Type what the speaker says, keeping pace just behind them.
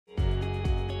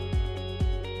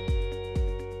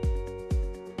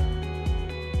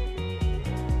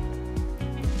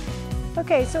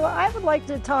Okay, so I would like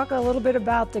to talk a little bit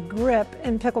about the grip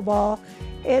in pickleball.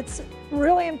 It's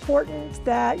really important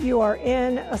that you are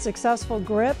in a successful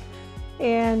grip,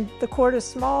 and the court is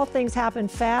small, things happen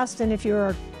fast, and if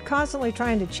you're constantly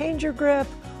trying to change your grip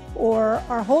or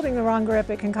are holding the wrong grip,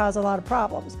 it can cause a lot of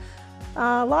problems.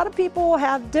 A lot of people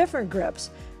have different grips,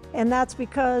 and that's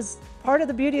because part of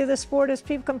the beauty of this sport is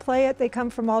people can play it. They come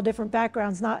from all different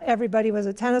backgrounds. Not everybody was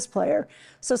a tennis player.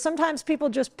 So sometimes people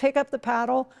just pick up the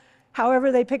paddle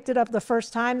however they picked it up the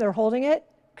first time they're holding it.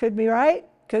 Could be right,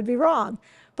 could be wrong.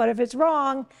 But if it's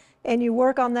wrong and you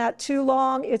work on that too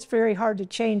long, it's very hard to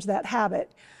change that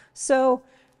habit. So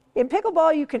in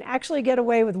pickleball, you can actually get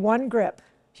away with one grip.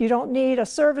 You don't need a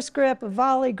service grip, a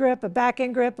volley grip, a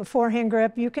backhand grip, a forehand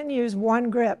grip. You can use one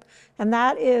grip, and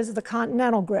that is the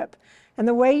continental grip. And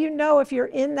the way you know if you're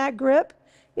in that grip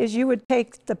is you would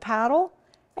take the paddle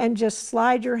and just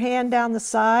slide your hand down the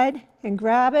side and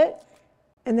grab it,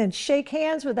 and then shake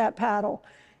hands with that paddle.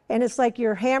 And it's like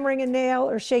you're hammering a nail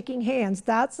or shaking hands.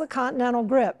 That's the continental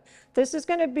grip. This is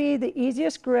going to be the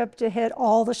easiest grip to hit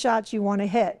all the shots you want to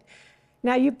hit.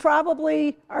 Now you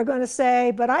probably are going to say,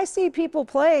 but I see people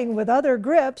playing with other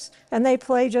grips and they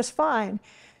play just fine.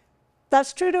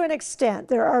 That's true to an extent.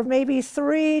 There are maybe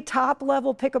 3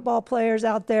 top-level pickleball players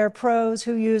out there, pros,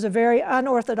 who use a very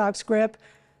unorthodox grip.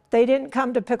 They didn't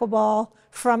come to pickleball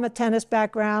from a tennis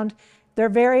background. They're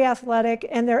very athletic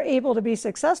and they're able to be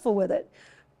successful with it.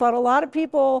 But a lot of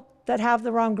people that have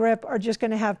the wrong grip are just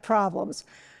going to have problems.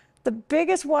 The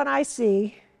biggest one I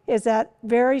see is that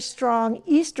very strong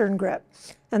Eastern grip.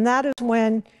 And that is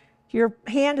when your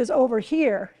hand is over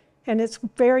here and it's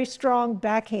very strong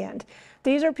backhand.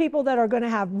 These are people that are going to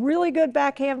have really good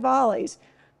backhand volleys,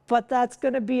 but that's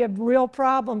going to be a real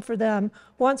problem for them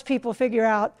once people figure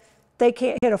out they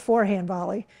can't hit a forehand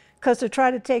volley. Because to try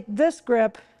to take this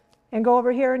grip and go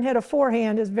over here and hit a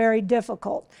forehand is very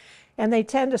difficult. And they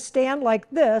tend to stand like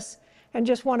this and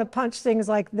just want to punch things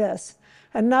like this.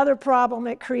 Another problem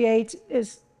it creates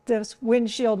is this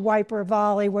windshield wiper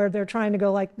volley where they're trying to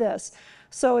go like this.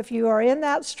 So if you are in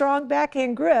that strong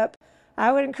backhand grip,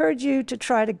 I would encourage you to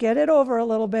try to get it over a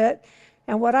little bit.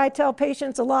 And what I tell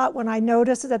patients a lot when I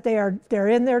notice that they're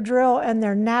in their drill and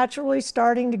they're naturally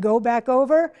starting to go back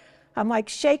over, I'm like,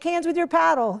 shake hands with your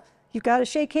paddle. You've got to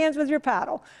shake hands with your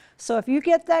paddle. So if you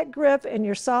get that grip and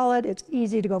you're solid, it's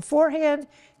easy to go forehand,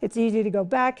 it's easy to go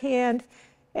backhand,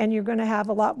 and you're going to have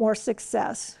a lot more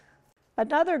success.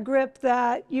 Another grip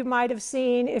that you might have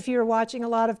seen if you're watching a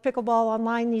lot of pickleball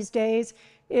online these days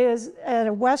is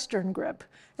a Western grip.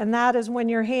 And that is when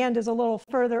your hand is a little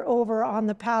further over on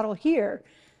the paddle here.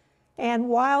 And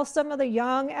while some of the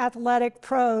young athletic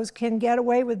pros can get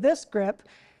away with this grip,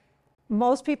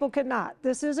 most people cannot.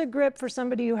 This is a grip for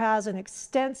somebody who has an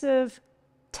extensive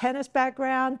tennis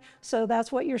background. So that's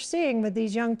what you're seeing with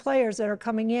these young players that are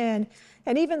coming in.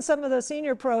 And even some of the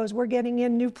senior pros, we're getting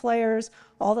in new players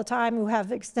all the time who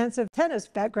have extensive tennis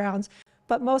backgrounds,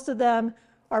 but most of them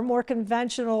are more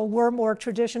conventional, were more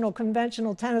traditional,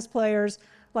 conventional tennis players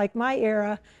like my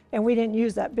era, and we didn't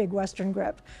use that big Western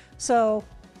grip. So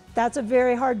that's a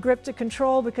very hard grip to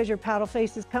control because your paddle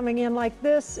face is coming in like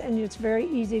this, and it's very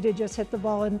easy to just hit the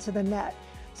ball into the net.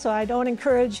 So I don't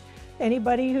encourage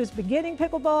anybody who's beginning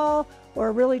pickleball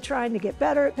or really trying to get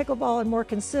better at pickleball and more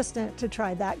consistent to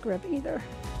try that grip either.